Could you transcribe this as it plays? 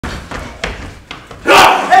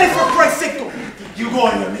triciclo. You go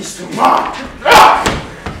in there, mister. Come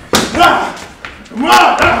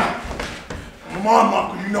on,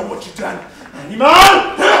 Marco, you know what you done. Animal!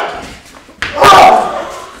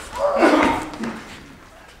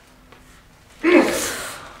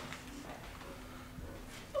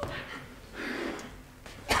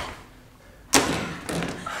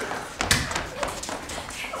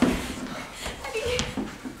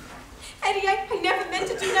 Eddie, I never meant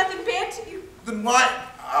to do nothing bad to you. Then what?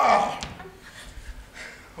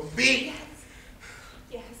 A bee?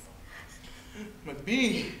 Yes. My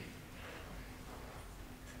bee?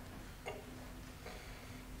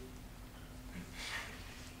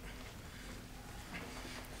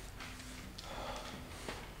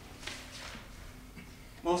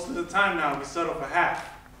 Most of the time now, we settle for half.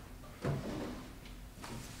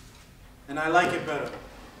 And I like it better.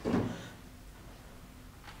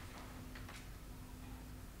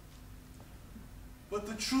 But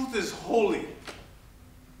the truth is holy.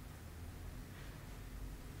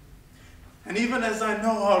 And even as I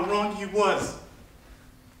know how wrong he was,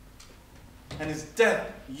 and his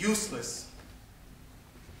death useless,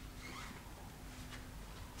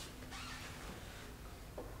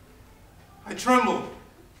 I tremble.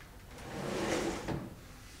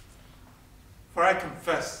 For I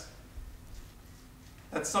confess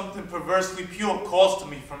that something perversely pure calls to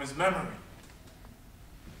me from his memory.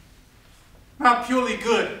 Not purely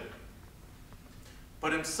good,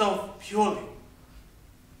 but himself purely.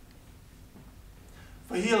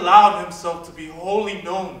 For he allowed himself to be wholly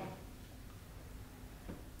known.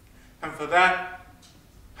 And for that,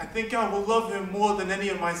 I think I will love him more than any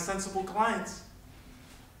of my sensible clients.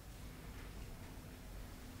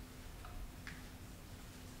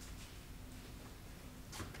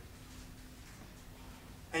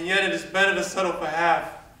 And yet it is better to settle for half.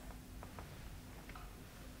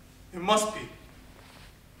 It must be.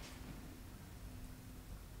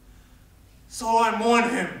 So I mourn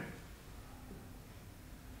him.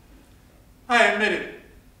 I admit it.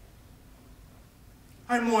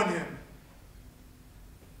 I mourn him.